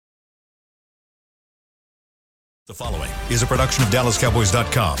The following is a production of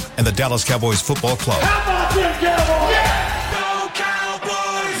DallasCowboys.com and the Dallas Cowboys Football Club. How about them Cowboys? Yeah! Go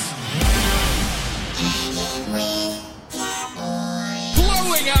Cowboys!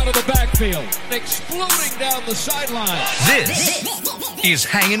 Blowing out of the backfield, exploding down the sideline. This is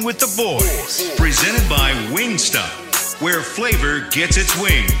Hangin' with the Boys, presented by Wingstop, where flavor gets its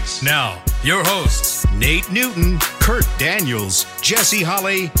wings. Now, your hosts, Nate Newton, Kurt Daniels, Jesse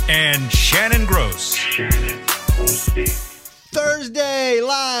Holley, and Shannon Gross. Thursday,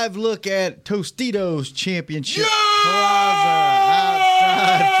 live look at Tostitos Championship Plaza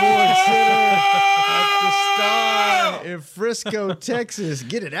outside Ford Center at the Star in Frisco, Texas.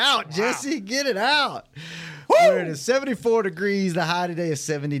 Get it out, Jesse. Get it out. Where it is 74 degrees. The high today is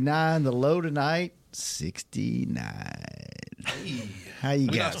 79. The low tonight, 69. How you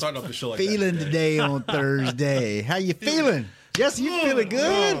guys feeling today on Thursday? How you feeling? Jesse, you feeling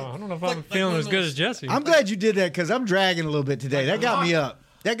good? I don't know if I'm feeling as good as Jesse. I'm glad you did that because I'm dragging a little bit today. That got me up.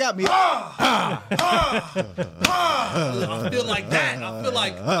 That got me up. I feel like that.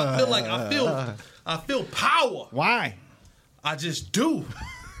 I feel power. Why? I just do.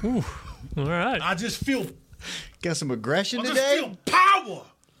 Ooh, all right. I just feel. Got some aggression I just today? feel power.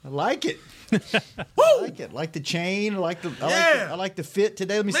 I like it. Woo! I like it. Like the chain. I like the fit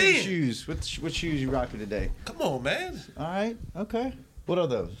today. Let me see the Man. shoes. What shoes you rocking today? Come on, man. All right. Okay. What are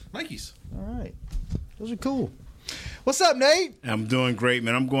those? Nikes. All right. Those are cool. What's up, Nate? I'm doing great,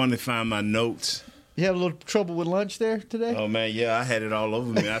 man. I'm going to find my notes. You have a little trouble with lunch there today? Oh, man, yeah, I had it all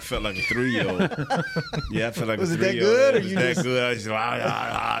over me. I felt like a 3-year-old. Yeah, I felt like Was a it that 3-year-old. good, or It was you that just- good. I was like,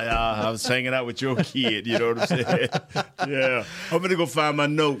 I was hanging out with your kid, you know what I'm saying? Yeah. I'm going to go find my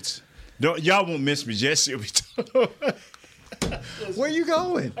notes. Y'all won't miss me, Jesse. Where you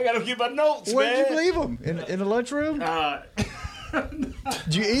going? I got to get my notes, Where man. did you leave them? In the lunchroom?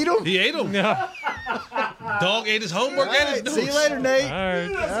 Did you eat them? He ate them. Yeah. Dog ate his homework All and right. his See you notes. later, Nate. All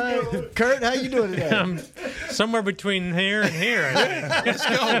right. All right. Kurt, how you doing today? I'm somewhere between here and here. Let's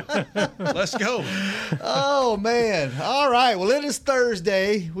go. Let's go. Oh man! All right. Well, it is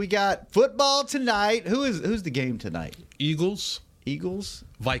Thursday. We got football tonight. Who's the game tonight? Eagles, Eagles,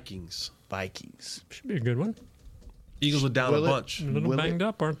 Vikings. Vikings. Should be a good one. Eagles are down Will a it? bunch. A little Will banged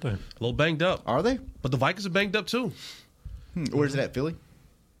up, aren't they? A little banged up. Are they? But the Vikings are banged up too. Where's it at? Philly.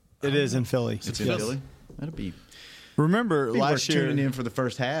 It is in Philly. It's in Philly. That'll be Remember worth last year? tuning in for the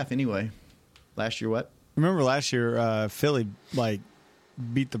first half anyway. Last year, what? Remember last year? Philly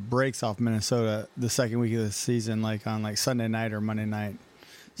beat the brakes off Minnesota the second week of the season, on Sunday night or Monday night.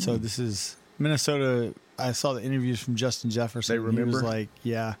 So this is Minnesota. I saw the interviews from Justin Jefferson. They remember? He was like,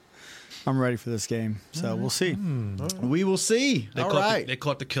 "Yeah, I'm ready for this game." So we'll see. We will see. All right. They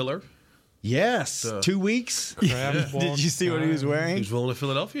caught the killer. Yes. 2 weeks. Did you see what he was He wearing? was wearing a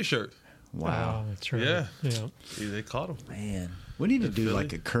Philadelphia shirt. Wow. That's right. Yeah. Yeah. They caught him. Man, we need to do Philly?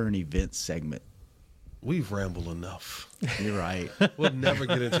 like a current events segment. We've rambled enough. You're right. We'll never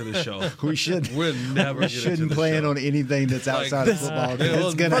get into the show. We should. We'll never We get into shouldn't the plan show. on anything that's outside of football. yeah, That's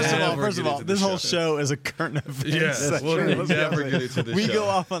well, gonna first of all, happen. First of all, get into this the whole show. show is a current event. Yeah, we'll true. never get into the We show. go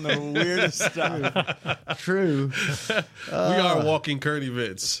off on the weirdest stuff. True. We are walking current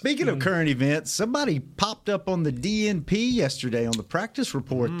events. Speaking of current events, somebody popped up on the DNP yesterday on the practice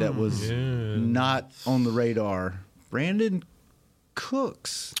report that was not on the radar. Brandon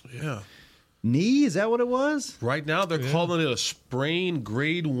Cooks. Yeah. Knee, is that what it was? Right now, they're calling it a sprained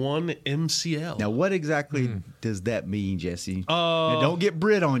grade 1 MCL. Now, what exactly does that mean, Jesse? Now, don't get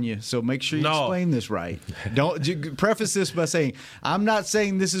Brit on you, so make sure you No. explain this right. Don't preface this by saying, I'm not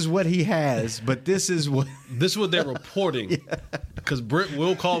saying this is what he has, but this is what This is what they're reporting. Because Britt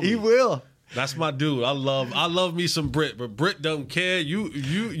will call me. he will. That's my dude. I love me some Britt, but Britt doesn't care. You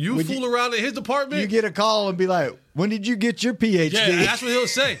When fool you- around in his department. You get a call and be like, when did you get your PhD? Yeah, that's what he'll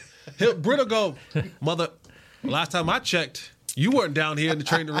say. Britt will go, mother, last time I checked, you weren't down here in the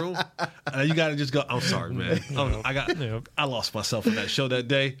training room. You got to just go, I'm sorry, man. I lost myself in that show that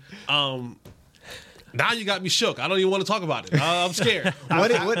day. Now you got me shook. I don't even want to talk about it. I'm scared.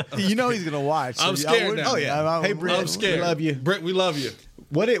 What, You know he's gonna watch. so I'm I scared wouldn't- now. Oh, yeah. Hey, Britt, I'm scared. we love you. Britt, we love you.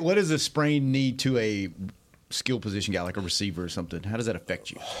 What is a sprained knee to a skill position guy, like a receiver or something? How does that affect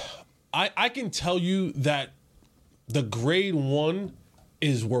you? I can tell you that the grade 1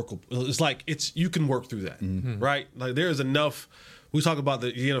 is workable. It's like you can work through that, right? Like there is enough. We talk about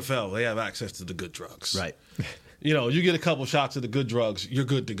the NFL; they have access to the good drugs, Right. You get a couple shots of the good drugs, you're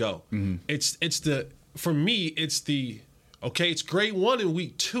good to go. For me, it's it's grade 1 in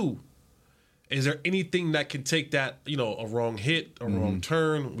week 2. Is there anything that can take that, a wrong hit, a wrong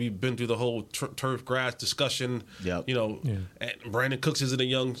turn? We've been through the whole turf grass discussion. Yep. And Brandon Cooks isn't a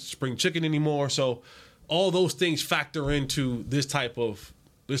young spring chicken anymore, so all those things factor into this type of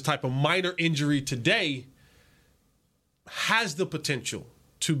minor injury today has the potential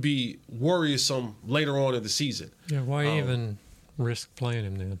to be worrisome later on in the season. Yeah, why even risk playing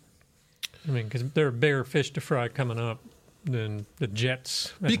him then? I mean, because there are bigger fish to fry coming up than the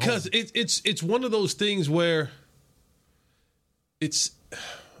Jets. Because it's one of those things where it's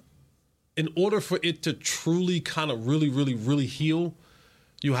in order for it to truly kind of really, really, really heal,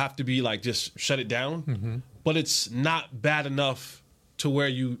 you have to be like just shut it down. Mm-hmm. But it's not bad enough to where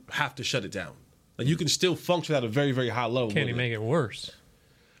you have to shut it down. Like you can still function at a very, very high level. Can he make it worse?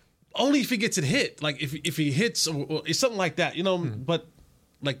 Only if he gets it hit. Like if he hits or it's something like that, But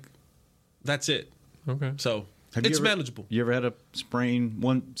like that's it. Okay. So Have you it's ever- manageable. You ever had a sprain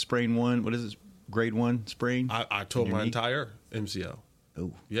one? What is it? Grade 1 sprain? I tore Your my knee? entire MCL.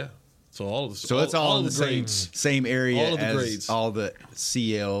 Oh. Yeah. So all of the So it's all in of the same area All of the as grades. all the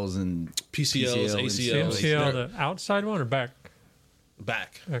CLs and PCLs, ACLs. MCL, the outside one or back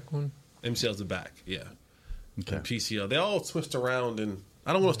back. one? MCL's the back. Yeah. Okay. And PCL. They all twist around, and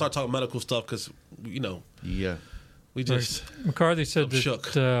I don't want to start talking medical stuff because Yeah. we just McCarthy said I'm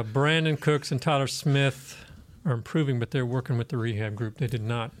shook. that Brandon Cooks and Tyler Smith are improving, but they're working with the rehab group. They did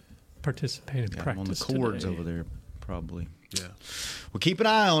not participate in Got 'em practice on the cords today. over there, probably. yeah. We'll keep an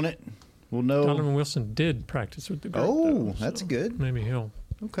eye on it. We'll know. Donovan Wilson did practice with the group. Oh, though, that's so good. Maybe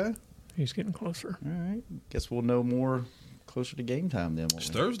Okay. he's getting closer. All right. Guess we'll know more closer to game time then. It's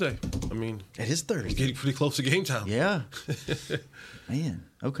Thursday. I mean, It is we're Thursday. getting pretty close to game time. Yeah. Man.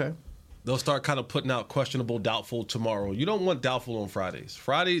 Okay. They'll start kind of putting out questionable, doubtful tomorrow. You don't want doubtful on Fridays.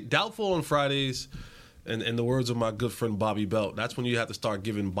 Doubtful on Fridays, and in the words of my good friend Bobby Belt, that's when you have to start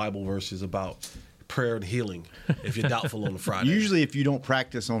giving Bible verses about prayer and healing if you're doubtful on a Friday. Usually, if you don't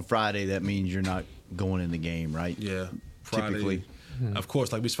practice on Friday, that means you're not going in the game, right? Yeah. Friday. Typically. Of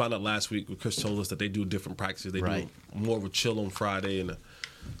course, like we found out last week, Chris told us that they do different practices. They Right. do more of a chill on Friday and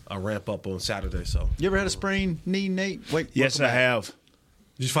a ramp up on Saturday. So, You ever had a sprained knee, Nate? Wait. Yes, I welcome back. have.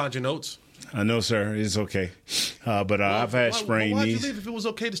 did you find your notes? I know, sir. It's okay. But I've had sprained Why'd you knees. leave if it was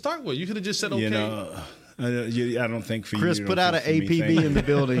okay to start with? You could have just said okay. You know, I don't think for Chris you. put don't out an think for me. APB Thank in the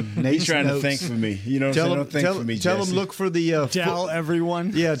building. you. He's trying to think for me. You know what I'm saying? Don't think for me, tell Jesse. him look for the Tell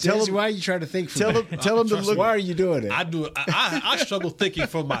everyone. Yeah, tell Jesse, him. why are you trying to think for Tell me? him. Tell him to look. Why are you doing it? I do it. I struggle thinking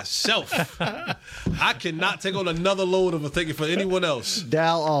for myself. I cannot take on another load of a thinking for anyone else.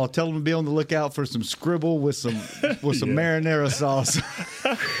 Dal, tell him to be on the lookout for some scribble with some marinara sauce.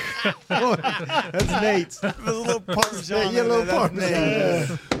 That's Nate's. There's a little Parmesan. Yeah, a little in there. That's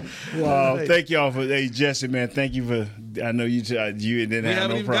Parmesan. Nate. Wow, thank y'all for Jesse, man. Thank you for. I know you didn't We have haven't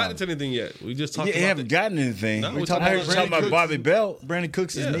no even gotten problem. to anything yet. We just talked You about haven't gotten anything. No, we we're talking talking about, about Brandon Bobby Belt. Brandon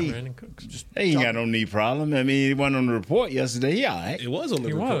Cooks' Yeah. knee. Brandon Cooks. He ain't got no knee problem. I mean, he wasn't on the report yesterday. He all right. It was on the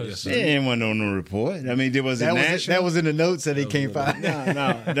He report was. yesterday. He ain't wasn't on the report. I mean, there was a national. That was in the notes that he can't find.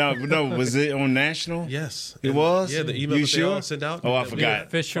 No. Was it on national? Yes. It was? Yeah, the email You that they sure? all sent out. Oh, I Yeah, forgot.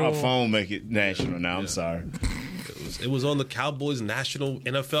 official- Our phone make it national now. I'm sorry. It was on the Cowboys National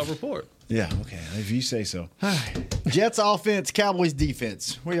NFL report. Yeah, okay. If you say so. Jets offense, Cowboys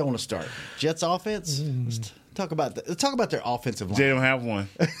defense. Where you want to start? Jets offense. Let's talk about their offensive line. They don't have one.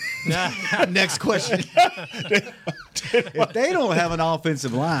 Next question. If they don't have an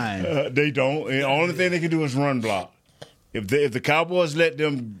offensive line, They don't. The only thing they can do is run block. If the Cowboys let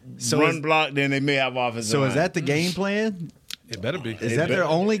them run block, then they may have offensive line. is that the game plan? It better be. Is that their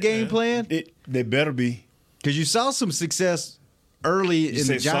only game plan? They better be. Because you saw some success early in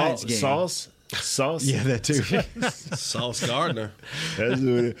the Giants game. Sauce? Yeah, that too. Sauce Gardner. That's what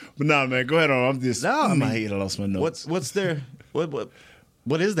it is. But no, man, go ahead on. I'm just. No, I my mean, head. I lost my notes. What's their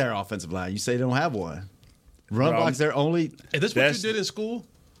what is their offensive line? You say they don't have one. Run block's their only. Is this what you did in school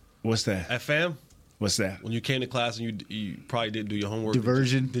What's that? at FAM? What's that? When you came to class and you probably didn't do your homework.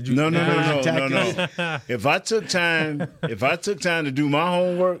 Diversion. Did you? No. Tactics. If I took time to do my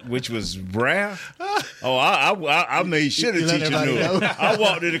homework, which was rare, I made sure the You let teacher everybody knew. know? I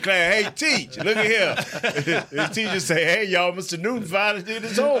walked into class, hey, teach, look at here. The teacher say, hey, y'all, Mr. Newton finally did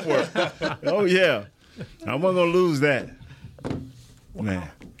his homework. Oh yeah, I wasn't gonna lose that, man.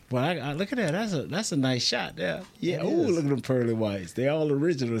 Well, I look at that. That's a nice shot there. Yeah. Oh, look at them pearly whites. They all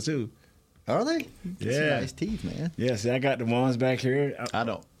original too. Are they? Got some Yeah. nice teeth, man. Yeah. See, I got the ones back here. I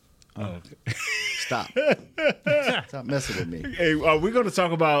don't. Okay. Stop. Stop messing with me. Hey, are we going to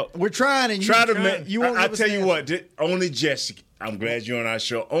talk about? We're trying, and Try to trying. make. You won't I give us tell an you answer. what. Only Jessica. I'm glad you're on our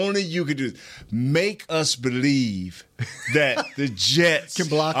show. Only you could do this. Make us believe that the Jets Can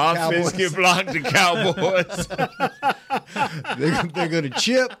block the offense Cowboys. can block the Cowboys. They're going to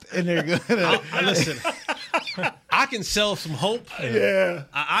chip, and they're going to. Listen, I can sell some hope. Yeah.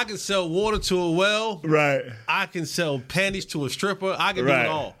 I can sell water to a well. Right. I can sell panties to a stripper. I can do it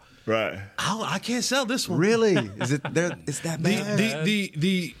all. Right. I can't sell this one. Really? Is it there? It's that bad?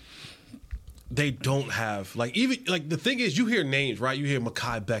 They don't have the thing is, you hear names, right? You hear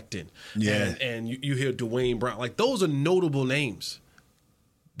Mekhi Becton, and you hear Dwayne Brown. Like, those are notable names.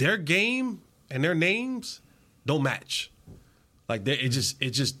 Their game and their names don't match. Like, it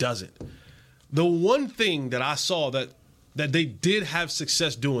just doesn't. The one thing that I saw that they did have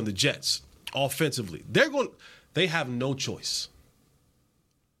success doing, the Jets offensively, they have no choice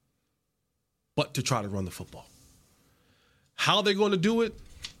but to try to run the football. How they're going to do it?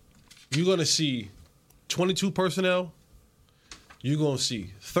 You're going to see 22 personnel. You're going to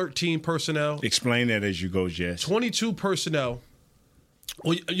see 13 personnel. Explain that as you go, Jess. 22 personnel.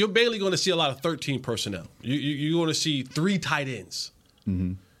 Well, you're mainly going to see a lot of 13 personnel. You're going to see 3 tight ends.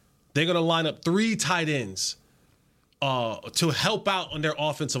 Mm-hmm. They're going to line up 3 tight ends to help out on their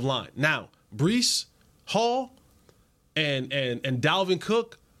offensive line. Now, Breece Hall and Dalvin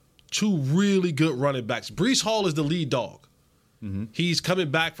Cook, 2 really good running backs. Breece Hall is the lead dog. Mm-hmm. He's coming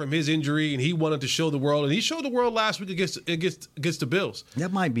back from his injury, and he wanted to show the world. And he showed the world last week against the Bills.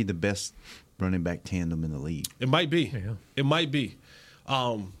 That might be the best running back tandem in the league. It might be. Yeah. It might be.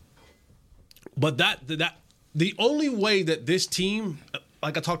 But that the only way that this team,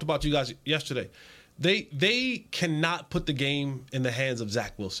 like I talked about to you guys yesterday, they cannot put the game in the hands of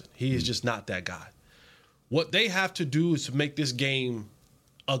Zach Wilson. He is just not that guy. What they have to do is to make this game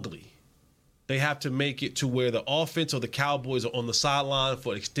ugly. They have to make it to where the offense or the Cowboys are on the sideline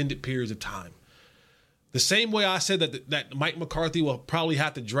for extended periods of time. The same way I said that Mike McCarthy will probably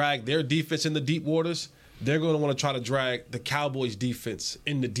have to drag their defense in the deep waters, they're going to want to try to drag the Cowboys' defense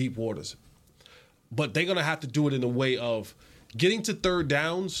in the deep waters. But they're going to have to do it in a way of getting to third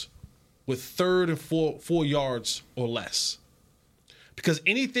downs with 3rd and 4 yards or less. Because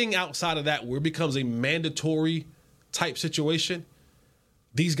anything outside of that where it becomes a mandatory type situation,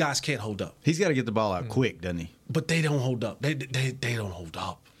 these guys can't hold up. He's got to get the ball out quick, doesn't he? But they don't hold up. They don't hold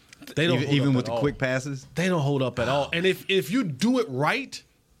up. They don't hold even up with at the all. quick passes. They don't hold up at all. And if you do it right,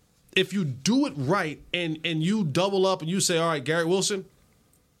 and you double up and you say, all right, Garrett Wilson,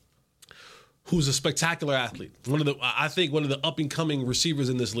 who's a spectacular athlete, I think one of the up and coming receivers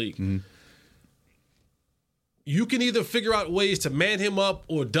in this league. Mm-hmm. You can either figure out ways to man him up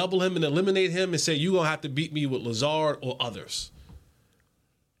or double him and eliminate him and say, you're going to have to beat me with Lazard or others.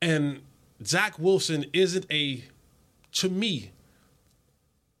 And Zach Wilson isn't to me,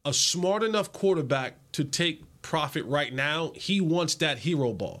 a smart enough quarterback to take profit right now. He wants that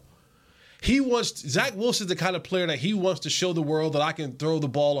hero ball. Zach Wilson's the kind of player that he wants to show the world that I can throw the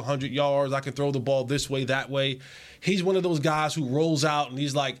ball 100 yards. I can throw the ball this way, that way. He's one of those guys who rolls out and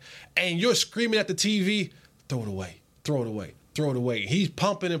he's like, and you're screaming at the TV, throw it away, throw it away, throw it away. He's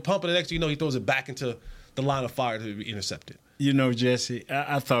pumping and pumping. The next thing you know, he throws it back into the line of fire to be intercepted. You know, Jesse,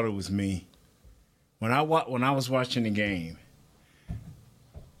 I thought it was me. When I was watching the game,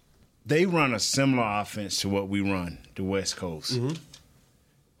 they run a similar offense to what we run, the West Coast. Mm-hmm.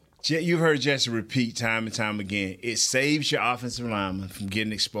 You've heard Jesse repeat time and time again, it saves your offensive lineman from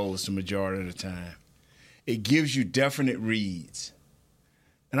getting exposed the majority of the time. It gives you definite reads.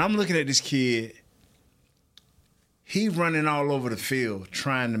 And I'm looking at this kid. He running all over the field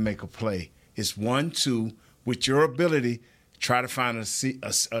trying to make a play. It's 1-2 with your ability. Try to find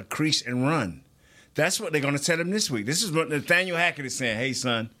a crease and run. That's what they're going to tell him this week. This is what Nathaniel Hackett is saying. Hey,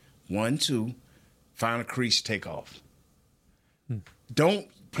 son, 1-2, find a crease, take off. Don't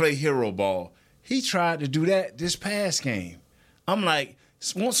play hero ball. He tried to do that this past game. I'm like,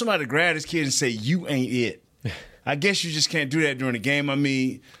 want somebody to grab this kid and say, you ain't it. I guess you just can't do that during the game. I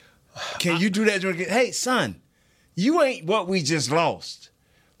mean, can you do that during the game? Hey, son, you ain't what we just lost.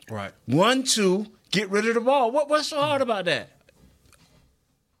 Right. 1-2. Get rid of the ball. What's so hard about that?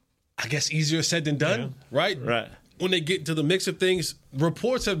 I guess easier said than done, right? Right. When they get into the mix of things,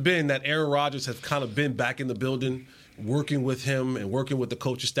 reports have been that Aaron Rodgers has kind of been back in the building, working with him and working with the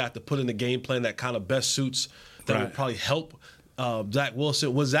coaching staff to put in a game plan that kind of best suits that would probably help Zach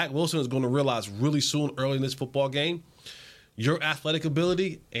Wilson. What Zach Wilson is going to realize really soon, early in this football game, your athletic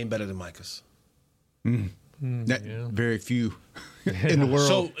ability ain't better than Micah's. Very few in the world.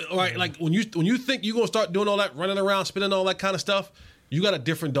 So, all right, like when you think you're gonna start doing all that, running around, spinning all that kind of stuff, you got a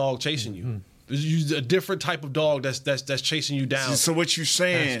different dog chasing you. Mm-hmm. A different type of dog that's chasing you down. So what you're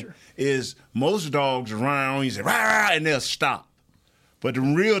saying is most dogs run on you, say rah, rah, and they'll stop, but the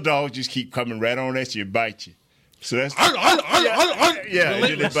real dogs just keep coming right on at you and bite you. So that's they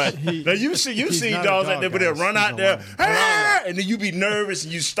bite. Now you see dogs out there, but they'll run out there, and then you be nervous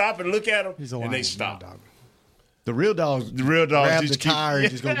and you stop and look at them, and they stop. The real dogs grab the tire and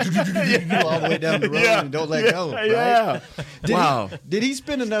just go all the way down the road and don't let go. Right? Yeah. Did he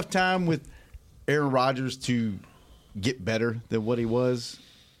spend enough time with Aaron Rodgers to get better than what he was?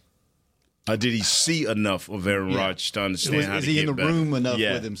 Or did he see enough of Aaron Rodgers to understand how to get better? Is he in the room enough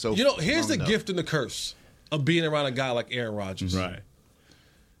with him? So here's the gift and the curse of being around a guy like Aaron Rodgers. Right.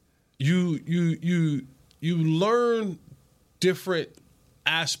 You learn different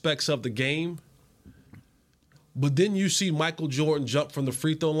aspects of the game, but then you see Michael Jordan jump from the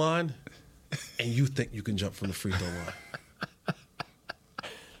free throw line, and you think you can jump from the free throw line.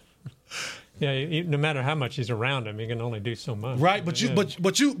 Yeah, no matter how much he's around him, he can only do so much. Right, but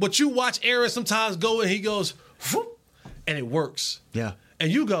you watch Aaron sometimes go and he goes, whoop, and it works. Yeah.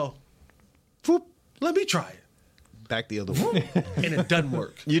 And you go, whoop, let me try it. Back the other way. And it doesn't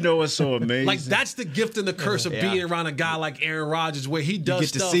work. You know what's so amazing? Like, that's the gift and the curse of being around a guy like Aaron Rodgers, where he does You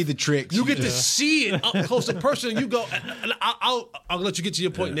get to see the tricks. You get to see it up close and personal. And you go, and I'll let you get to your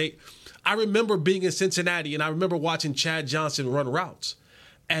point, Nate. I remember being in Cincinnati, and I remember watching Chad Johnson run routes.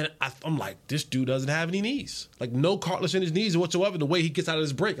 And I'm like, this dude doesn't have any knees. Like, no cartilage in his knees whatsoever, the way he gets out of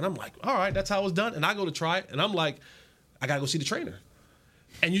his break. And I'm like, all right, that's how it's done. And I go to try it, and I'm like, I got to go see the trainer.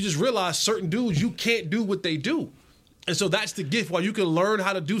 And you just realize certain dudes, you can't do what they do. And so that's the gift. While you can learn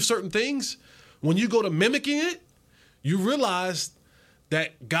how to do certain things, when you go to mimicking it, you realize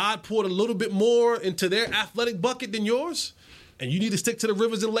that God poured a little bit more into their athletic bucket than yours, and you need to stick to the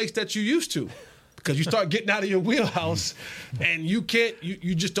rivers and lakes that you used to. Because you start getting out of your wheelhouse, and you can't.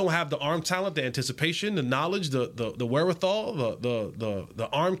 You just don't have the arm talent, the anticipation, the knowledge, the wherewithal, the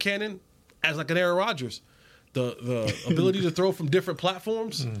arm cannon, as like an Aaron Rodgers, the ability to throw from different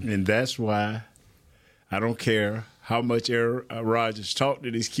platforms. And that's why I don't care how much Aaron Rodgers talked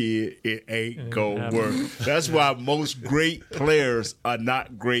to this kid, it ain't gonna work. That's why most great players are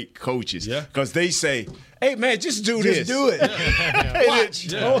not great coaches. Yeah. Because they say, hey, man, just do this. Just do it. Watch.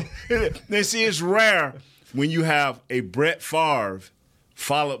 They see it's rare when you have a Brett Favre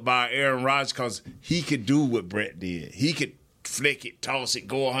followed by Aaron Rodgers, because he could do what Brett did. He could flick it, toss it,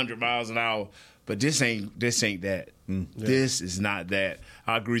 go 100 miles an hour. But this ain't that. This is not that.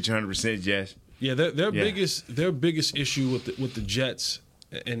 I agree with you 100%, Jess. Yeah, their biggest issue with the Jets,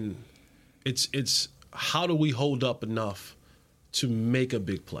 and it's how do we hold up enough to make a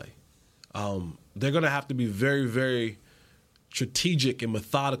big play? They're going to have to be very, very strategic and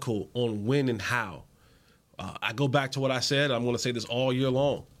methodical on when and how. I go back to what I said. I'm going to say this all year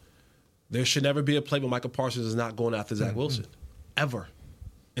long. There should never be a play where Michael Parsons is not going after Zach Wilson, ever,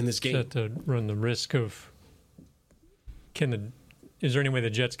 in this game. To run the risk of is there any way the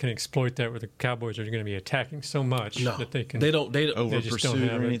Jets can exploit that, where the Cowboys are going to be attacking so much that they can? They don't over pursue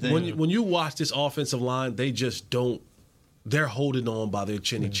or anything. When you watch this offensive line, they just don't. They're holding on by their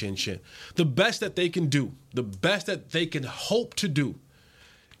chin. The best that they can do, the best that they can hope to do,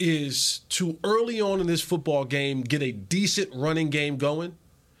 is to early on in this football game get a decent running game going,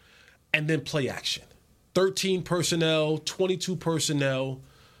 and then play action. 13 personnel, 22 personnel.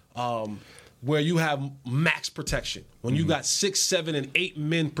 Where you have max protection, when you got 6, 7, and 8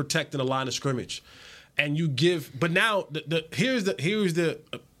 men protecting the line of scrimmage, and you give. But now here's the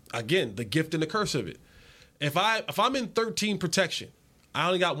again, the gift and the curse of it. If I'm in 13 protection, I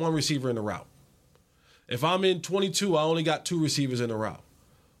only got one receiver in the route. If I'm in 22, I only got 2 receivers in the route.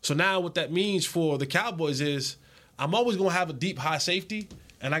 So now what that means for the Cowboys is I'm always going to have a deep high safety,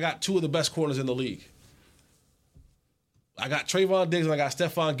 and I got 2 of the best corners in the league. I got Trayvon Diggs, and I got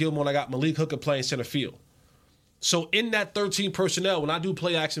Stephon Gilmore, and I got Malik Hooker playing center field. So in that 13 personnel, when I do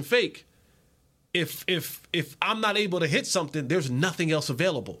play action fake, if I'm not able to hit something, there's nothing else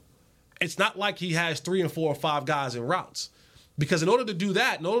available. It's not like he has 3 and 4 or 5 guys in routes. Because in order to do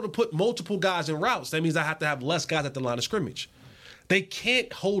that, in order to put multiple guys in routes, that means I have to have less guys at the line of scrimmage. They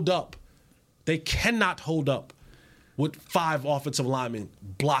can't hold up. They cannot hold up with 5 offensive linemen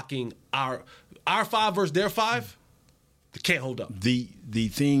blocking our 5 versus their 5. They can't hold up. The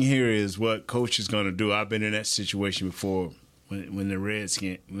thing here is what coach is going to do. I've been in that situation before when the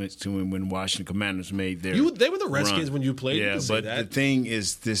Redskins when Washington Commanders made their They were the Redskins run. when you played. Yeah, but the thing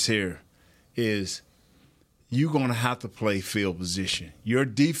is this here is you're going to have to play field position. Your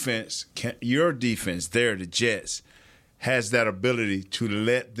defense there, the Jets, has that ability to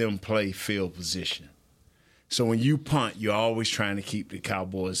let them play field position. So when you punt, you're always trying to keep the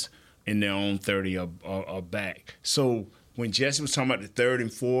Cowboys in their own 30 or back. So when Jesse was talking about the 3rd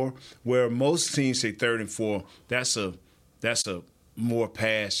and 4, where most teams say 3rd and 4, that's a more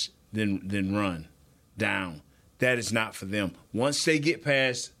pass than run down. That is not for them. Once they get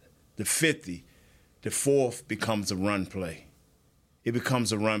past the 50, the 4th becomes a run play. it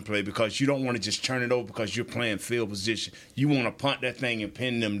becomes a run play because you don't want to just turn it over because you're playing field position. You want to punt that thing and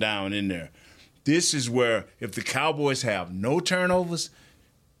pin them down in there. This is where if the Cowboys have no turnovers,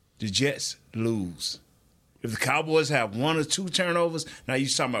 the Jets lose. If the Cowboys have 1 or 2 turnovers, now you're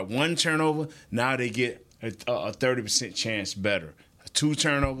talking about 1 turnover, now they get a 30% chance better. 2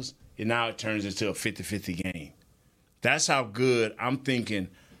 turnovers, and now it turns into a 50-50 game. That's how good I'm thinking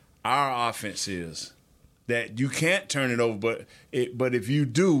our offense is. That you can't turn it over, but if you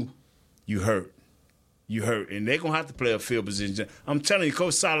do, you hurt. You hurt. And they're going to have to play a field position. I'm telling you,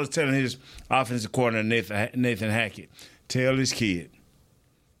 Coach Sala's telling his offensive coordinator, Nathan Hackett, tell his kid,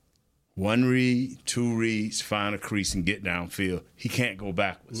 1 read, 2 reads, find a crease and get downfield. He can't go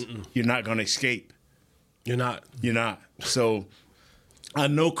backwards. You're not going to escape. You're not. So I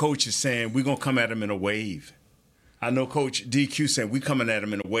know Coach is saying we're going to come at him in a wave. I know Coach DQ saying we're coming at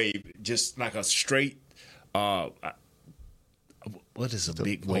him in a wave, just like a straight what is a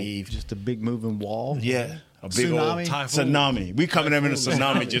big wave? Just a big moving wall? Yeah. A big Tsunami? old tsunami. We coming at him in a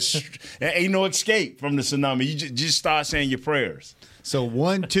tsunami. Just ain't no escape from the tsunami. You just start saying your prayers. So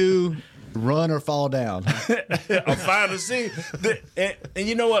 1, 2, run or fall down. I'm fine to see. And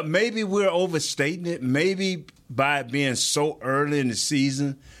you know what? Maybe we're overstating it. Maybe by it being so early in the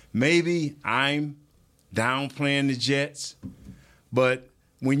season, maybe I'm downplaying the Jets. But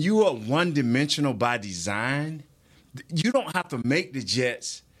when you are one-dimensional by design, you don't have to make the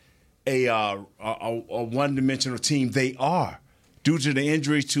Jets a one-dimensional team. They are. Due to the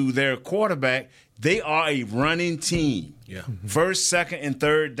injury to their quarterback, they are a running team. Yeah. First, second, and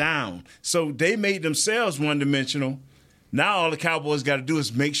third down. So they made themselves one-dimensional. Now all the Cowboys got to do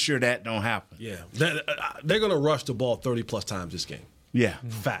is make sure that don't happen. Yeah. They're going to rush the ball 30-plus times this game. Yeah.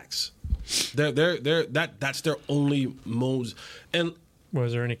 Facts. That's their only modes. And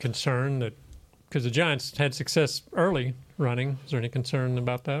was there any concern that because the Giants had success early running? Is there any concern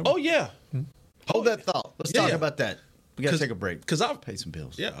about that? Oh yeah. Hold that thought. Let's talk about that. We got to take a break. Because I'll pay some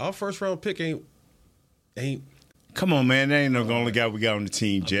bills. Yeah, our first round pick ain't. Come on, man. That ain't the only guy we got on the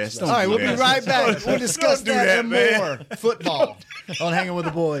team, Jess. All right, we'll be right back. We'll discuss that and more. Football on Hanging with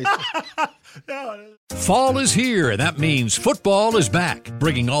the Boys. Fall is here, and that means football is back,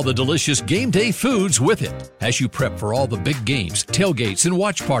 bringing all the delicious game day foods with it. As you prep for all the big games, tailgates, and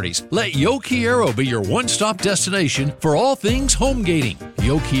watch parties, let Yo Quiero be your one-stop destination for all things home gating.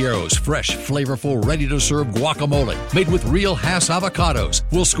 Yo Quiero's fresh, flavorful, ready-to-serve guacamole, made with real Hass avocados,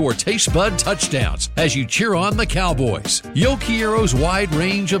 will score taste bud touchdowns as you cheer on the Cowboys. Yo Quiero's wide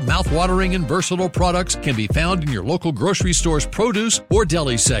range of mouthwatering and versatile products can be found in your local grocery store's produce or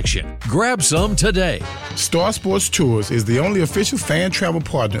deli section. Grab some today. Star Sports Tours is the only official fan travel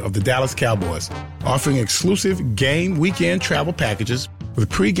partner of the Dallas Cowboys, offering exclusive game weekend travel packages with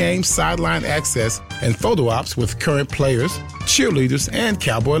pre-game sideline access and photo ops with current players, cheerleaders, and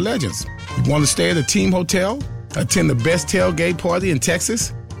Cowboy legends. You want to stay at a team hotel, attend the best tailgate party in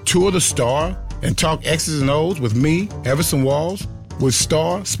Texas, tour the Star, and talk X's and O's with me, Everson Walls? With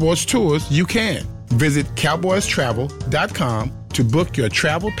Star Sports Tours, you can. Visit cowboystravel.com to book your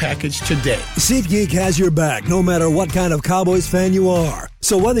travel package today. SeatGeek has your back no matter what kind of Cowboys fan you are.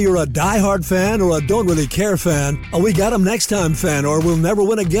 So whether you're a diehard fan or a don't really care fan, a we got 'em next time fan or we'll never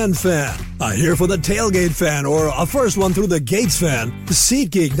win again fan, a here for the tailgate fan or a first one through the gates fan,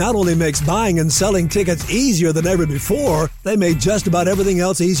 SeatGeek not only makes buying and selling tickets easier than ever before, they made just about everything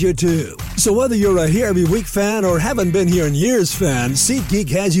else easier too. So whether you're a here every week fan or haven't been here in years fan, SeatGeek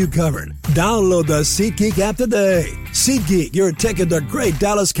has you covered. Download the SeatGeek app today. SeatGeek, your ticket to great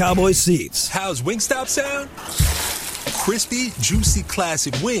Dallas Cowboys seats. How's Wingstop sound? Crispy, juicy,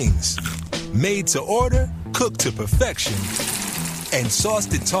 classic wings. Made to order, cooked to perfection. And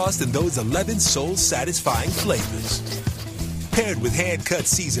sauced and tossed in those 11 soul-satisfying flavors. Paired with hand-cut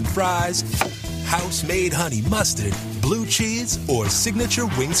seasoned fries, house-made honey mustard, blue cheese, or signature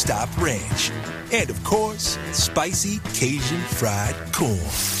Wingstop ranch. And, of course, spicy Cajun fried corn.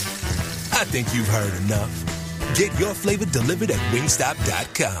 I think you've heard enough. Get your flavor delivered at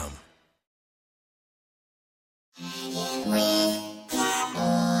Wingstop.com.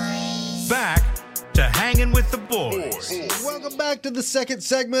 Back to Hanging with the Boys. Welcome back to the second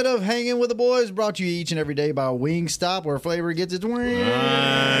segment of Hanging with the Boys, brought to you each and every day by Wingstop, where flavor gets its wings.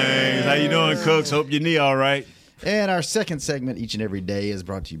 Nice. How you doing, Cooks? Hope your knee all right. And our second segment each and every day is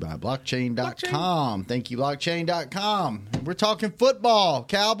brought to you by Blockchain.com. Thank you, Blockchain.com. We're talking football,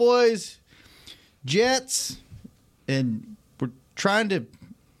 Cowboys, Jets, and we're trying to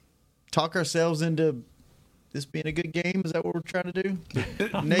talk ourselves into this being a good game. Is that what we're trying to do?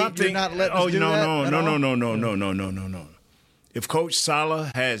 Nate, you're not letting us do that? No. If Coach Sala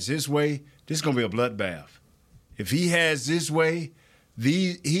has his way, this is going to be a bloodbath. If he has his way,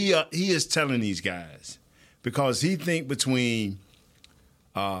 he is telling these guys because he think between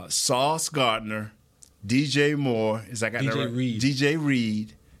Sauce Gardner, DJ Moore, DJ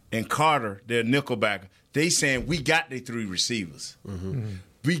Reed, and Carter, their nickelbacker. They saying we got their 3 receivers. Mm-hmm.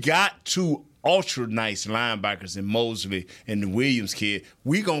 We got 2 ultra nice linebackers in Mosley and the Williams kid.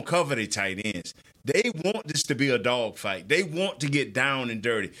 We gonna cover their tight ends. They want this to be a dogfight. They want to get down and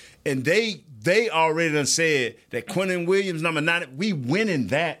dirty. And they already done said that Quentin Williams, number 9, we winning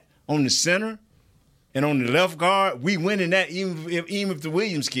that on the center and on the left guard. We winning that even if the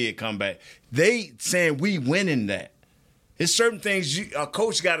Williams kid come back. They saying we winning that. There's certain things a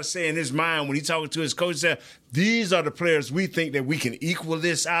coach got to say in his mind when he's talking to his coach. Said, these are the players we think that we can equal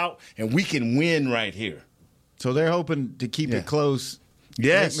this out and we can win right here. So they're hoping to keep it close,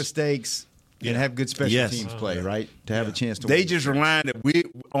 make mistakes, and have good special teams play, right? To have a chance to win. They just relying that we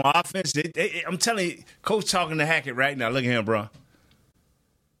on offense. I'm telling you, coach talking to Hackett right now. Look at him, bro.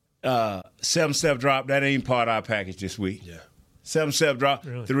 7-step drop. That ain't part of our package this week. Yeah. 7-step drop.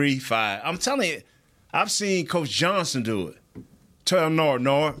 Really? 3-5. I'm telling you, I've seen Coach Johnson do it. Tell North,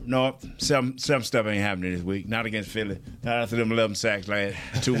 7-step ain't happening this week. Not against Philly. Not after them 11 sacks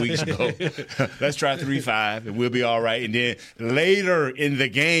 2 weeks ago. Let's try 3-5, and we'll be all right. And then later in the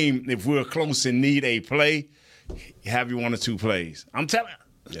game, if we're close and need a play, have you 1 or 2 plays. I'm telling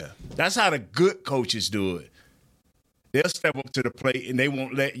you. Yeah. That's how the good coaches do it. They'll step up to the plate, and they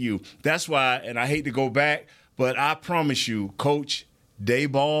won't let you. That's why, and I hate to go back, but I promise you, Coach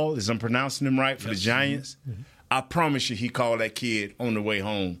Dayball, as I'm pronouncing him right, for the Giants, I promise you he called that kid on the way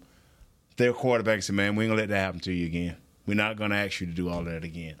home. Their quarterback said, man, we ain't going to let that happen to you again. We're not going to ask you to do all that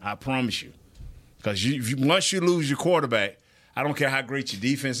again. I promise you. Because once you lose your quarterback, I don't care how great your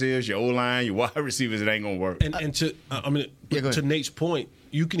defense is, your O-line, your wide receivers, it ain't going to work. And to Nate's point,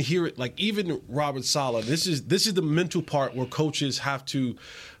 you can hear it, like even Robert Saleh, this is the mental part where coaches have to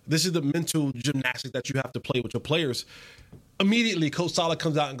 – this is the mental gymnastics that you have to play with your players. Immediately, Coach Saleh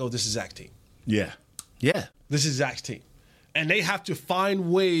comes out and goes, this is Zach's team. Yeah. This is Zach's team. And they have to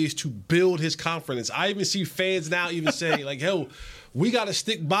find ways to build his confidence. I even see fans now even saying, like, hell, we got to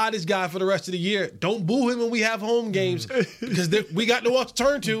stick by this guy for the rest of the year. Don't boo him when we have home games because we got no one to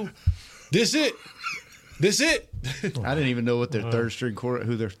turn to. This it. I didn't even know what their third string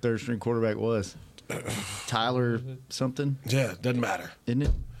quarterback was. Tyler something? Yeah, doesn't matter. Isn't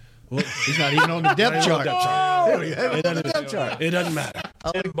it? Well, he's not even on the depth chart. It doesn't matter.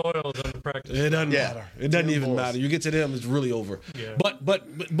 Tim Boyle's on the practice. It doesn't matter. It doesn't even matter. You get to them, it's really over. Yeah.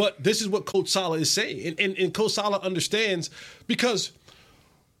 But this is what Coach Saleh is saying. And Coach Saleh understands because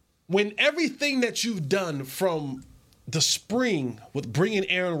when everything that you've done from the spring with bringing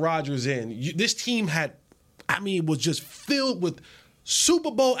Aaron Rodgers in, this team was just filled with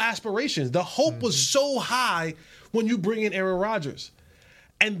Super Bowl aspirations. The hope was so high when you bring in Aaron Rodgers.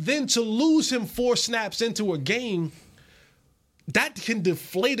 And then to lose him 4 snaps into a game, that can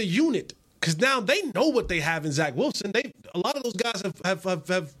deflate a unit because now they know what they have in Zach Wilson. A lot of those guys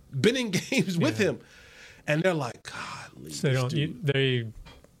have been in games with him, and they're like, God, so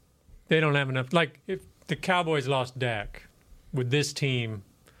they don't have enough. Like if the Cowboys lost Dak, with this team,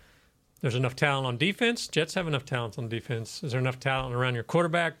 there's enough talent on defense. Jets have enough talent on defense. Is there enough talent around your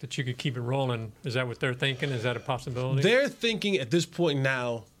quarterback that you could keep it rolling? Is that what they're thinking? Is that a possibility? They're thinking at this point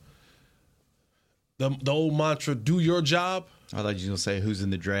now, the old mantra, do your job. I thought you were going to say who's in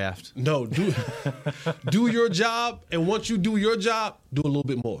the draft. No, do your job. And once you do your job, do a little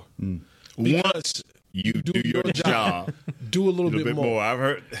bit more. Once you do your job, do a little bit more. I've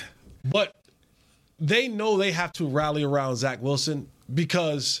heard. But they know they have to rally around Zach Wilson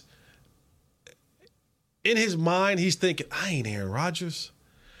because – in his mind, he's thinking, I ain't Aaron Rodgers.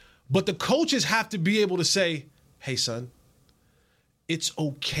 But the coaches have to be able to say, hey, son, it's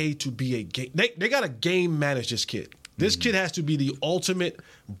okay to be a game. They got to game manage this kid. This kid has to be the ultimate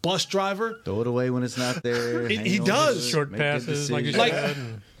bus driver. Throw it away when it's not there. He does. Short passes, like you said.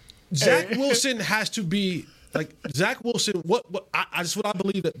 Zach Wilson has to be, like, Zach Wilson, that's what I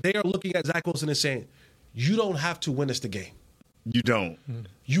believe, that they are looking at Zach Wilson and saying, you don't have to win us the game. You don't.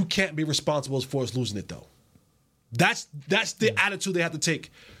 You can't be responsible for us losing it, though. That's the attitude they have to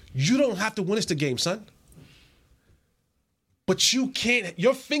take. You don't have to win us the game, son. But you can't.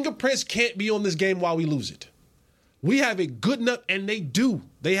 Your fingerprints can't be on this game while we lose it. We have a good enough, and they do.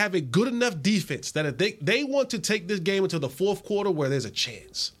 They have a good enough defense that if they want to take this game into the fourth quarter where there's a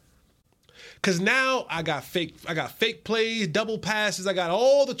chance. Because now I got fake plays, double passes. I got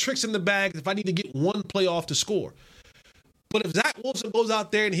all the tricks in the bag if I need to get one play off to score. But if Zach Wilson goes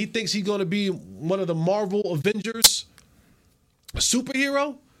out there and he thinks he's going to be one of the Marvel Avengers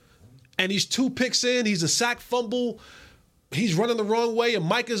superhero, and he's 2 picks in, he's a sack fumble, he's running the wrong way, and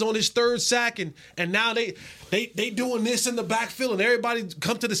Mike is on his third sack, and now they doing this in the backfield, and everybody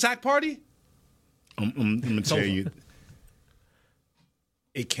come to the sack party? I'm going to tell you,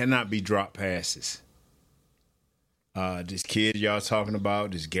 it cannot be drop passes. This kid y'all talking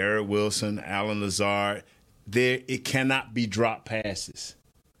about, this Garrett Wilson, Alan Lazard, it cannot be drop passes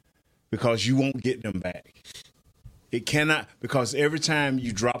because you won't get them back. It cannot, because every time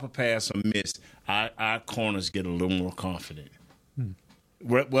you drop a pass or miss, our corners get a little more confident.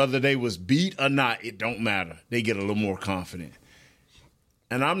 Whether they was beat or not, it don't matter. They get a little more confident.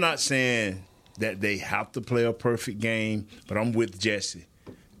 And I'm not saying that they have to play a perfect game, but I'm with Jesse.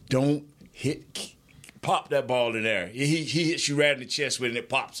 Don't pop that ball in there. He hits you right in the chest with it, and it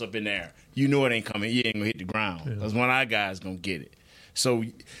pops up in there. You know it ain't coming. You ain't going to hit the ground because one of our guys going to get it. So,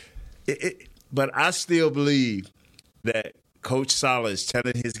 but I still believe that Coach Sala is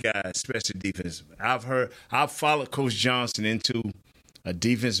telling his guys, especially defense. I've followed Coach Johnson into a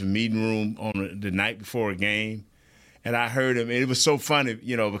defensive meeting room on the night before a game, and I heard him, and it was so funny,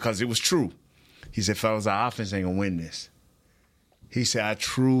 because it was true. He said, fellas, our offense ain't going to win this. He said, I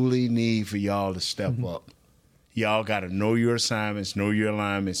truly need for y'all to step up. Y'all got to know your assignments, know your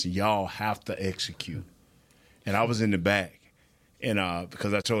alignments, and y'all have to execute. And I was in the back. And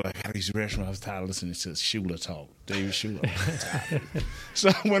because I told her I got to use the restroom, I was tired of listening to Shula talk, David Shula. So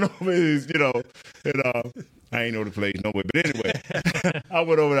I went over, and I ain't know the place no way. But anyway, I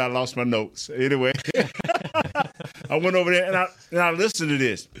went over there. I lost my notes. Anyway, I went over there, and I listened to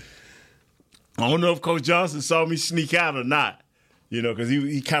this. I don't know if Coach Johnson saw me sneak out or not. Because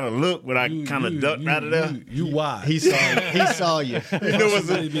he kind of looked when I kind of ducked out of there. You why? He saw you.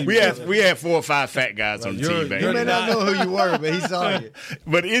 We had 4 or 5 fat guys on the team back. You may not know who you were, but he saw you.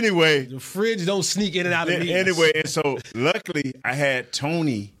 But anyway, the fridge don't sneak in and out of me. Anyway, and so luckily I had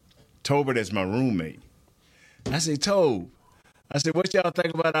Tony Tobert as my roommate. I said, Tobe, what y'all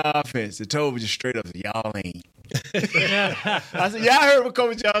think about our offense? And Tobe just straight up said, y'all ain't. I said, y'all heard what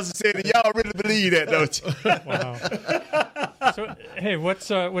Coach Johnson said, and y'all really believe that, don't you? Wow. So, hey, what's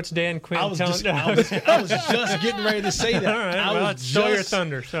Dan Quinn telling? I was just getting ready to say that. All right, I was stole your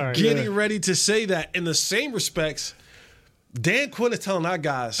thunder. Sorry. Getting ready to say that. In the same respects, Dan Quinn is telling our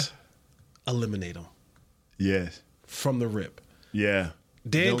guys, eliminate them. Yes. From the rip. Yeah.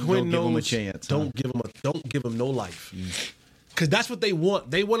 Dan Quinn knows. Don't give them a chance. Don't give them no life. Because that's what they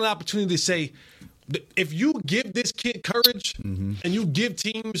want. They want an opportunity to say, if you give this kid courage and you give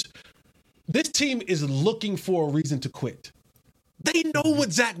teams, this team is looking for a reason to quit. They know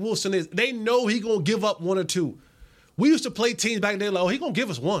what Zach Wilson is. They know he going to give up 1 or 2. We used to play teams back in the day like, oh, he going to give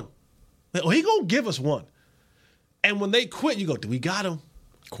us 1. Oh, he going to give us 1. And when they quit, you go, we got him.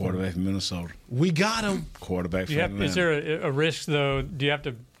 Quarterback from Minnesota. We got him. Quarterback from Atlanta. Is there a risk, though? Do you have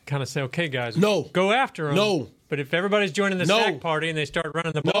to kind of say, okay, guys, no, go after him? No. But if everybody's joining the sack party and they start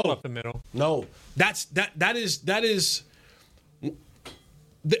running the ball up the middle, no, that is.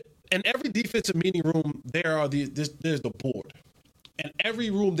 In every defensive meeting room, there's the board, and every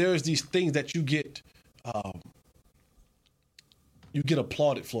room there's these things that you get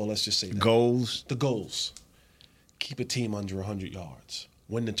applauded for. Let's just say that. The goals. Keep a team under 100 yards.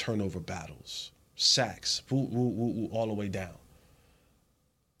 Win the turnover battles. Sacks. All the way down.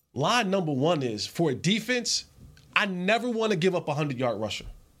 Line number 1 is for a defense. I never want to give up a 100-yard rusher.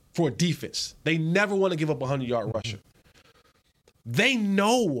 For a defense, they never want to give up a 100-yard rusher. They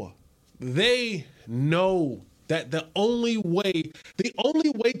know that the only way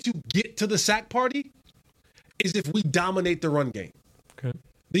to get to the sack party is if we dominate the run game. Okay.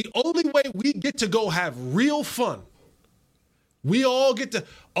 The only way we get to go have real fun. We all get to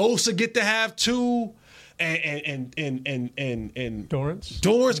Osa get to have 2. And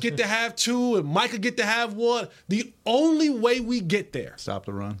Dorrance get to have 2, and Micah get to have 1. The only way we get there, stop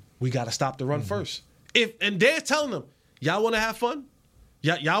the run. We got to stop the run first. And they're telling them, y'all want to have fun?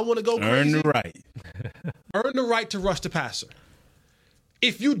 Y'all want to go crazy? Earn the right. Earn the right to rush the passer.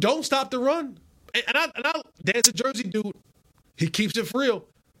 If you don't stop the run, Dan's a Jersey dude. He keeps it for real.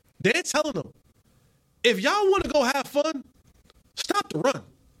 They're telling them, if y'all want to go have fun, stop the run.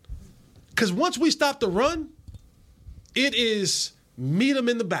 Because once we stop the run, it is meet them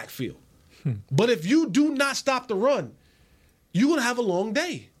in the backfield. But if you do not stop the run, you're going to have a long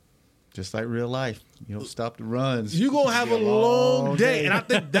day. Just like real life. You don't stop the runs. You're going to have a long day. And I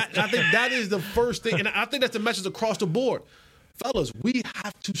think that is the first thing. And I think that's the message across the board. Fellas, we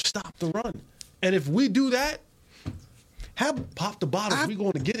have to stop the run. And if we do that, pop the bottles. We're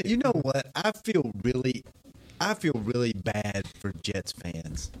going to get it. You know what? I feel really bad for Jets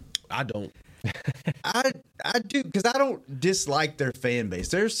fans. I don't. I do, because I don't dislike their fan base.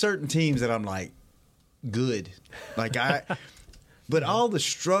 There's certain teams that I'm like, good. But all the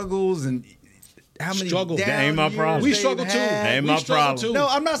struggles and how many Struggle. down That ain't my years problem. We they've struggle too. had. Ain't We my struggle problem. too. No,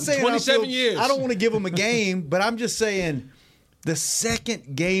 I'm not saying 27 years. I don't want to give them a game, but I'm just saying the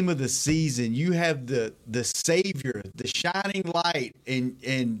second game of the season, you have the savior, the shining light,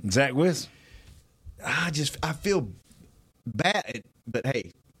 and Zach Wilson. I feel bad. But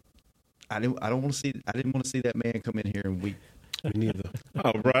hey, I didn't want to see that man come in here and weep. Me neither.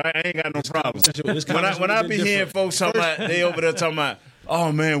 Oh, bro, I ain't got no problem. This When I conversation be been hearing different. folks talking about, they over there talking about,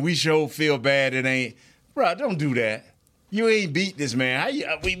 oh, man, we sure feel bad. It ain't. Bro, don't do that. You ain't beat this man. How you,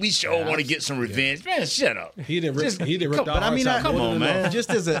 we sure want to get some revenge. Man, shut up. He didn't rip But I mean, Come on, man.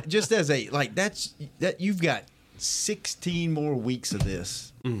 just as a like that you've got 16 more weeks of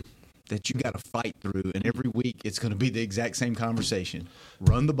this that you got to fight through, and every week it's going to be the exact same conversation.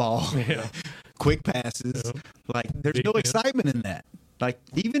 Run the ball, quick passes. Like there's no excitement in that. Like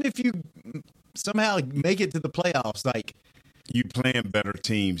even if you somehow make it to the playoffs, like You playing better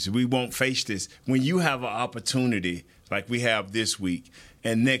teams. We won't face this. When you have an opportunity like we have this week,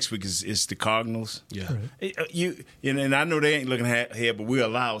 and next week is the Cardinals. Yeah. And I know they ain't looking ahead, but we're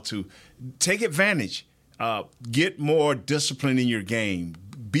allowed to take advantage. Get more discipline in your game.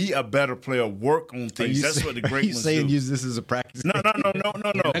 Be a better player. Work on things. That's what the great ones saying do. use this as a practice. No.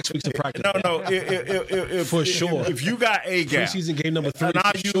 Next week's a practice. No. If, For sure. If you got a gap, Preseason game number 3 and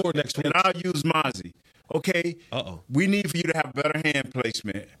I'll for use, sure next week. and I'll use Mozzie. Okay. We need for you to have better hand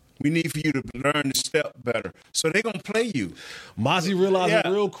placement. We need for you to learn to step better. So they're gonna play you. Mozzie realized it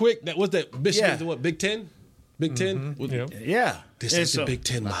real quick. That was that Michigan. Yeah. What, Big Ten? Big 10? Yeah. This And is the Big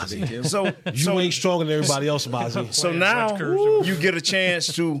 10, Mozzie. So You ain't stronger than everybody else, Mozzie. So now you get a chance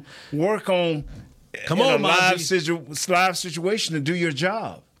to work on Come on, live Mozzie. situation to do your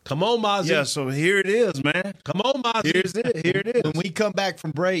job. Come on, Mozzie. Yeah, so here it is, man. Come on, Mozzie. Here it is. When we come back from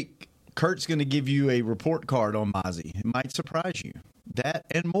break, Kurt's going to give you a report card on Mozzie. It might surprise you. That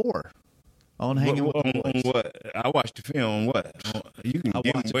and more on Hangin with the Boys. On what? I watched the film on what? You can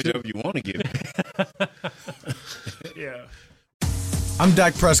give me whatever you want to give me. Yeah. I'm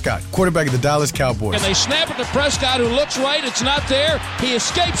Dak Prescott, quarterback of the Dallas Cowboys. And they snap it to Prescott, who looks right. It's not there. He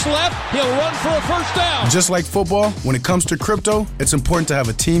escapes left. He'll run for a first down. Just like football, when it comes to crypto, it's important to have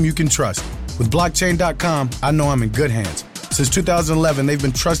a team you can trust. With blockchain.com, I know I'm in good hands. Since 2011, they've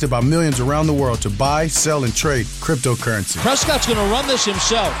been trusted by millions around the world to buy, sell, and trade cryptocurrency. Prescott's going to run this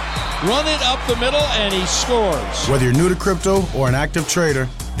himself. Run it up the middle, and he scores. Whether you're new to crypto or an active trader,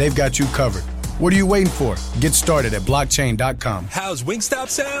 they've got you covered. What are you waiting for? Get started at blockchain.com. How's Wingstop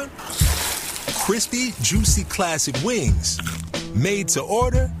sound? Crispy, juicy, classic wings. Made to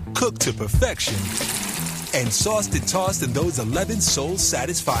order, cooked to perfection. And sauced and tossed in those 11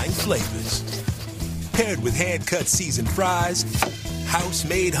 soul-satisfying flavors. Paired with hand-cut seasoned fries,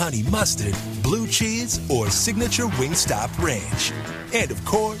 house-made honey mustard, blue cheese, or signature Wingstop ranch. And, of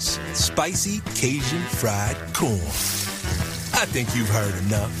course, spicy Cajun fried corn. I think you've heard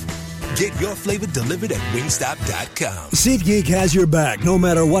enough. Get your flavor delivered at Wingstop.com. SeatGeek has your back no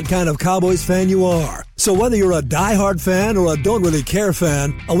matter what kind of Cowboys fan you are. So whether you're a diehard fan or a don't really care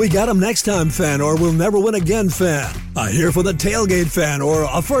fan, a we got 'em next time fan or we'll never win again fan, a here for the tailgate fan or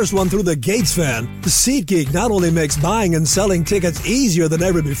a first one through the gates fan, SeatGeek not only makes buying and selling tickets easier than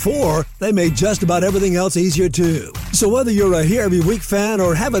ever before, they made just about everything else easier too. So whether you're a here every week fan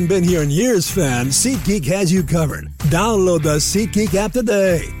or haven't been here in years fan, SeatGeek has you covered. Download the SeatGeek app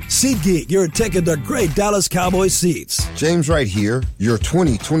today. SeatGeek, your ticket to great Dallas Cowboys seats. James Wright here, your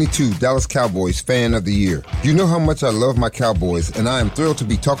 2022 Dallas Cowboys Fan of the Year. You know how much I love my Cowboys, and I am thrilled to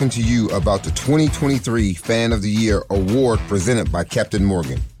be talking to you about the 2023 Fan of the Year award presented by Captain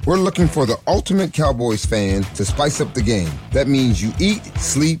Morgan. We're looking for the ultimate Cowboys fan to spice up the game. That means you eat,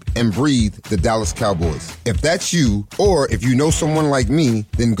 sleep, and breathe the Dallas Cowboys. If that's you, or if you know someone like me,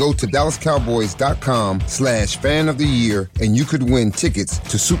 then go to DallasCowboys.com/fan of the year and you could win tickets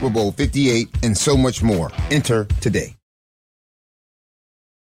to Super Bowl 58 and so much more. Enter today.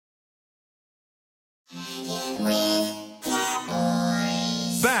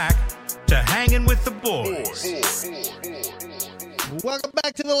 Back to Hangin' with the Boys. Welcome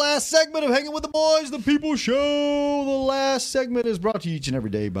back to the last segment of Hanging with the Boys, the People Show. The last segment is brought to you each and every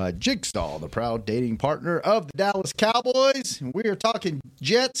day by Jigsaw, the proud dating partner of the Dallas Cowboys. And we are talking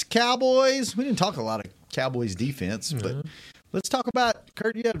Jets, Cowboys. We didn't talk a lot of Cowboys defense, but let's talk about,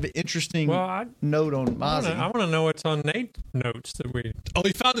 Kurt, you had an interesting note on Mozzie. I want to know what's on Nate's notes that we. Oh,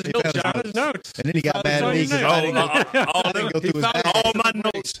 he found his notes. Found his notes. And then he got mad at me because I didn't go through his all my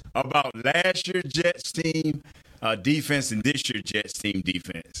notes about last year's Jets team defense and this year's Jets team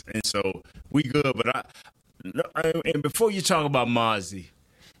defense. And so we good. But and before you talk about Mozzie,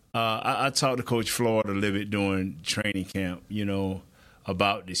 I talked to Coach Floyd a little bit during training camp,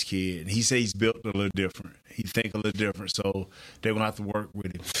 about this kid. And he said he's built a little different. He think a little different, so they're going to have to work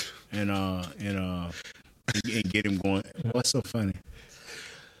with him and get him going. What's so funny?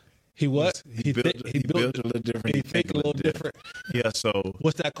 He what? He built a little different. He think a little different. Yeah, so.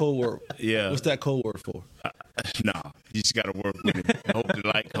 What's that code word? Yeah. What's that code word for? Nah, you just got to work with it. I hope the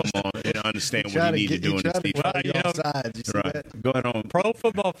light come on and understand what you need to do in this defense. Right. Go ahead on. Pro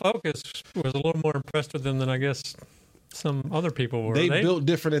Football Focus was a little more impressed with them than I guess some other people were. They built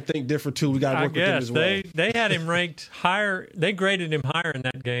different and think different too. We got to work with them as well. They had him ranked higher. They graded him higher in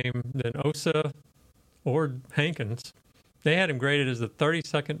that game than Osa or Hankins. They had him graded as the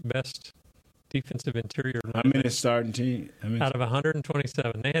 32nd best defensive interior. How many starting team? Out of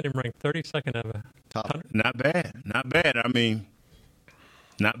 127. They had him ranked 32nd of a top. Not bad. Not bad.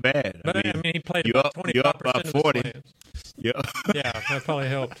 Not bad. But he played you about up, 25% you up by 40. Yeah, that probably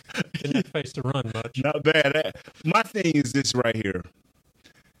helped. Didn't have to face to run much. Not bad. My thing is this right here.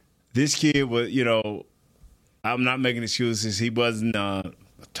 This kid was, I'm not making excuses. He wasn't a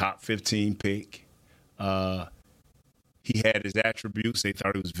top 15 pick. He had his attributes. They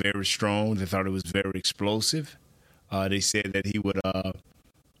thought he was very strong. They thought he was very explosive. They said that he would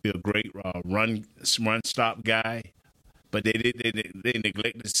be a great run stop guy. But they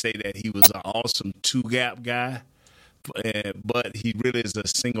neglected to say that he was an awesome two-gap guy. But he really is a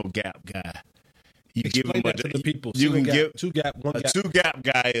single-gap guy. You Explain give him that to the people. You can give two-gap, one a gap. two-gap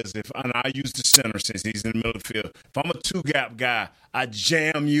guy is and I use the center since he's in the middle of the field. If I'm a two-gap guy, I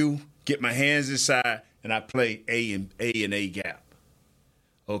jam you, get my hands inside, and I play A and A gap.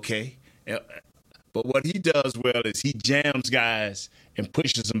 Okay? But what he does well is he jams guys and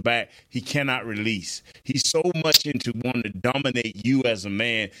pushes them back. He cannot release. He's so much into wanting to dominate you as a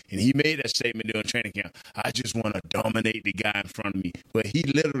man, and he made that statement during training camp. I just want to dominate the guy in front of me. But he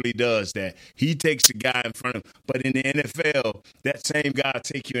literally does that. He takes the guy in front of him. But in the NFL, that same guy will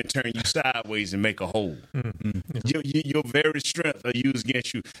take you and turn you sideways and make a hole. Mm-hmm. Your very strength are used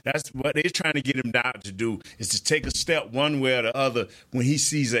against you. That's what they're trying to get him down to do, is to take a step one way or the other when he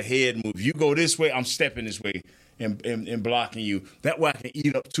sees a head move. You go this way, I'm stepping this way. And blocking you. That way I can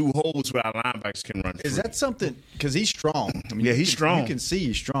eat up two holes where our linebackers can run. Is that something? Because he's strong. He's strong. You can see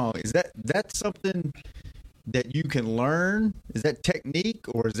he's strong. Is that something that you can learn? Is that technique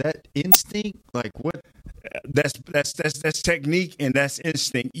or is that instinct? Like what? That's technique and that's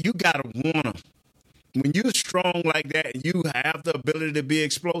instinct. You gotta wanna. When you're strong like that and you have the ability to be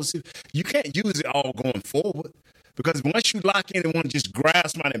explosive, you can't use it all going forward. Because once you lock in and want to just grab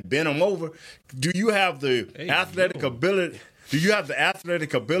somebody and bend them over, do you have the athletic ability? Do you have the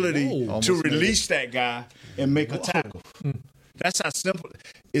athletic ability to release that guy and make a tackle? That's how simple.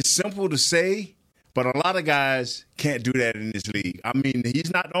 It's simple to say, but a lot of guys can't do that in this league. I mean, he's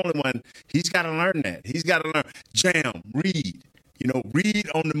not the only one. He's got to learn that. He's got to learn jam, read. Read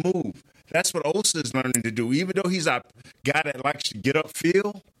on the move. That's what Osa is learning to do. Even though he's a guy that likes to get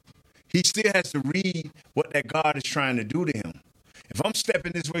upfield, he still has to read what that guard is trying to do to him. If I'm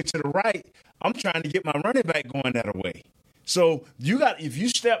stepping this way to the right, I'm trying to get my running back going that way. So if you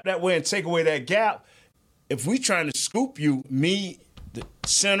step that way and take away that gap, if we trying to scoop you, me, the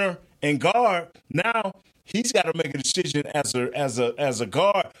center, and guard, now he's got to make a decision as a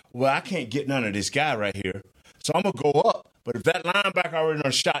guard. Well, I can't get none of this guy right here, so I'm gonna go up. But if that linebacker already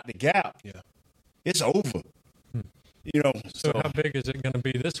done shot the gap, it's over. So how big is it going to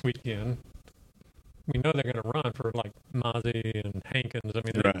be this weekend? We know they're going to run for like Mozzie and Hankins. I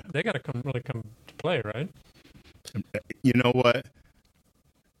mean, they got to come to play, right? You know what?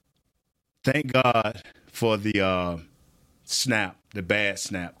 Thank God for the snap, the bad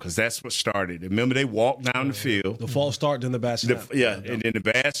snap, because that's what started. Remember, they walked down the field. The false start, then the bad snap. And then the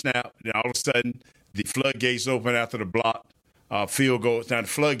bad snap. Then all of a sudden, the floodgates open after the block. Field goes down. The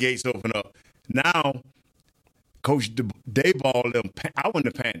floodgates open up. Now, Coach Dayball, I wouldn't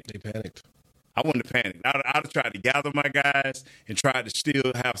have panicked. They panicked. I wouldn't have panicked. I'd have tried to gather my guys and tried to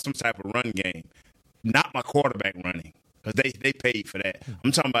still have some type of run game. Not my quarterback running, because they paid for that.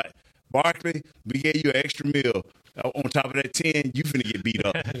 I'm talking about Barkley, we gave you an extra meal. On top of that 10, you finna get beat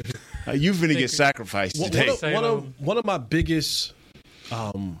up. You finna get sacrificed today. One of my biggest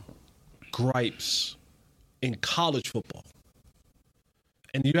gripes in college football,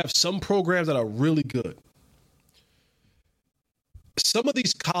 and you have some programs that are really good. Some of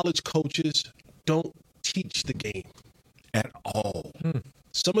these college coaches don't teach the game at all.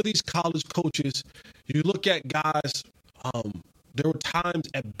 Some of these college coaches, you look at guys, there were times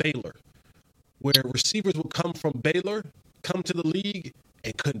at Baylor where receivers would come from Baylor, come to the league,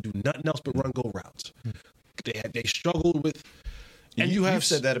 and couldn't do nothing else but run go routes. They struggled with And you've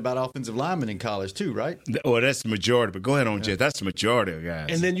said that about offensive linemen in college too, right? Well, that's the majority. But go ahead on, Jet. That's the majority of guys.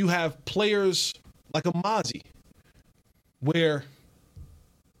 And then you have players like a Mozzie, where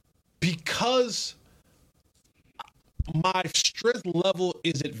because my strength level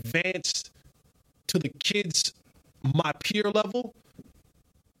is advanced to the kids, my peer level,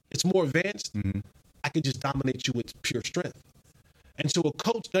 it's more advanced, I can just dominate you with pure strength. And so a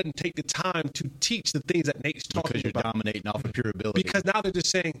coach doesn't take the time to teach the things that Nate's talking because you're about. dominating off of pure ability. Because now they're just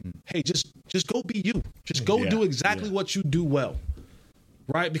saying, hey, just go be you. Just go do exactly what you do well,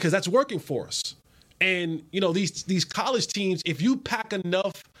 right? Because that's working for us. And, you know, these college teams, if you pack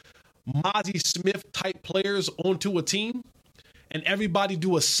enough Mozzie Smith type players onto a team and everybody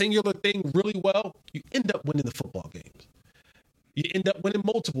do a singular thing really well, you end up winning the football games. You end up winning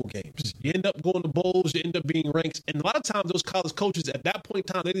multiple games. You end up going to bowls. You end up being ranked. And a lot of times those college coaches at that point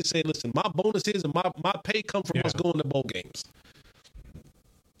in time, they just say, listen, my bonuses and my pay come from us going to bowl games.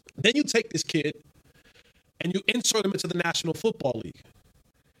 Then you take this kid and you insert him into the National Football League,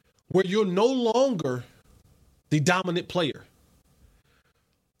 where you're no longer the dominant player.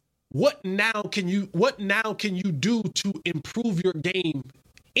 What now can you do to improve your game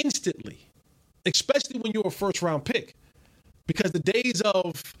instantly, especially when you're a first round pick? Because the days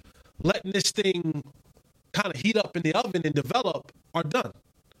of letting this thing kind of heat up in the oven and develop are done.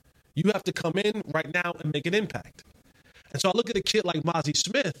 You have to come in right now and make an impact. And so I look at a kid like Mozzie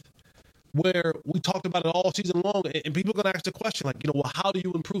Smith, where we talked about it all season long, and people are going to ask the question, like, well, how do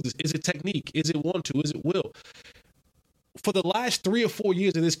you improve this? Is it technique? Is it want-to? Is it will? For the last 3 or 4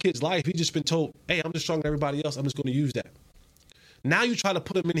 years of this kid's life, he's just been told, hey, I'm just stronger than everybody else. I'm just going to use that. Now you try to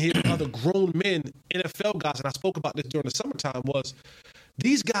put him in here with other grown men, NFL guys, and I spoke about this during the summertime, was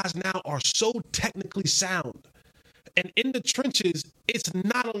these guys now are so technically sound. And in the trenches, it's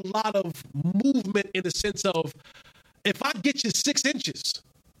not a lot of movement in the sense of, if I get you 6 inches,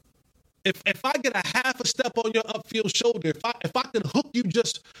 if I get a half a step on your upfield shoulder, if I can hook you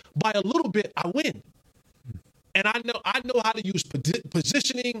just by a little bit, I win. And I know how to use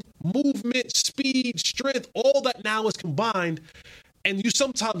positioning, movement, speed, strength, all that now is combined. And you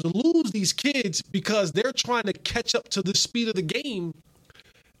sometimes lose these kids because they're trying to catch up to the speed of the game.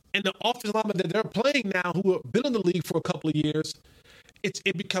 And the offensive linemen that they're playing now, who have been in the league for a couple of years,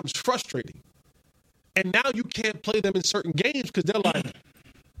 it becomes frustrating. And now you can't play them in certain games because they're like,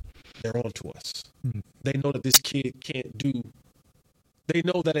 they're on to us. They know that this kid can't do. They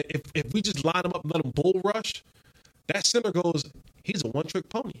know that if we just line them up and let them bull rush, that center goes, he's a one-trick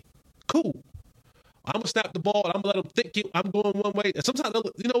pony. Cool. I'm going to snap the ball, and I'm going to let him think I'm going one way. And sometimes,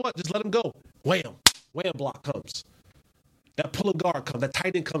 you know what? Just let him go. Wham. Wham block comes. That pulling guard comes. That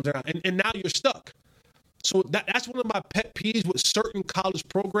tight end comes around. And now you're stuck. So that's one of my pet peeves with certain college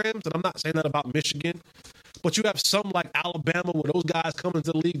programs, and I'm not saying that about Michigan, but you have some like Alabama where those guys come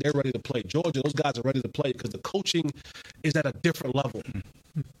into the league, they're ready to play. Georgia, those guys are ready to play because the coaching is at a different level.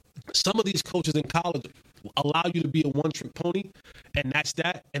 Some of these coaches in college allow you to be a one-trick pony, and that's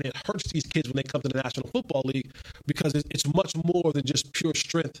that. And it hurts these kids when they come to the National Football League because it's much more than just pure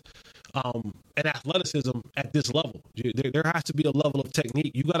strength and athleticism at this level. There has to be a level of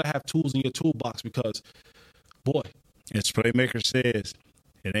technique. You got to have tools in your toolbox because, boy. As Playmaker says,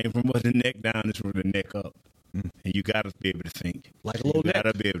 it ain't from the neck down, it's from the neck up. And you got to be able to think. Like a little neck. You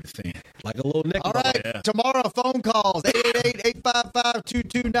got to be able to think. Like a little neck. All right. Yeah. Tomorrow, phone calls,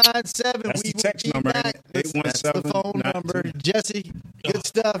 888-855-2297. That's the text number. That's the phone number. Jesse, good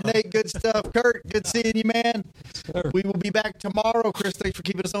stuff. Nate, good stuff. Kurt, good seeing you, man. We will be back tomorrow. Chris, thanks for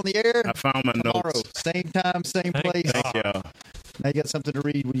keeping us on the air. I found my notes. Same time, same place. Thank y'all. Now you got something to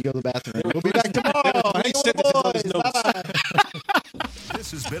read when you go to the bathroom. We'll be back tomorrow. Hang on, boys. Bye-bye.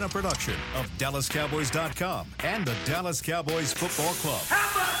 This has been a production of DallasCowboys.com and the Dallas Cowboys Football Club. How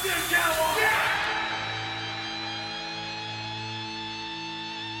about this, Cowboys? Yeah!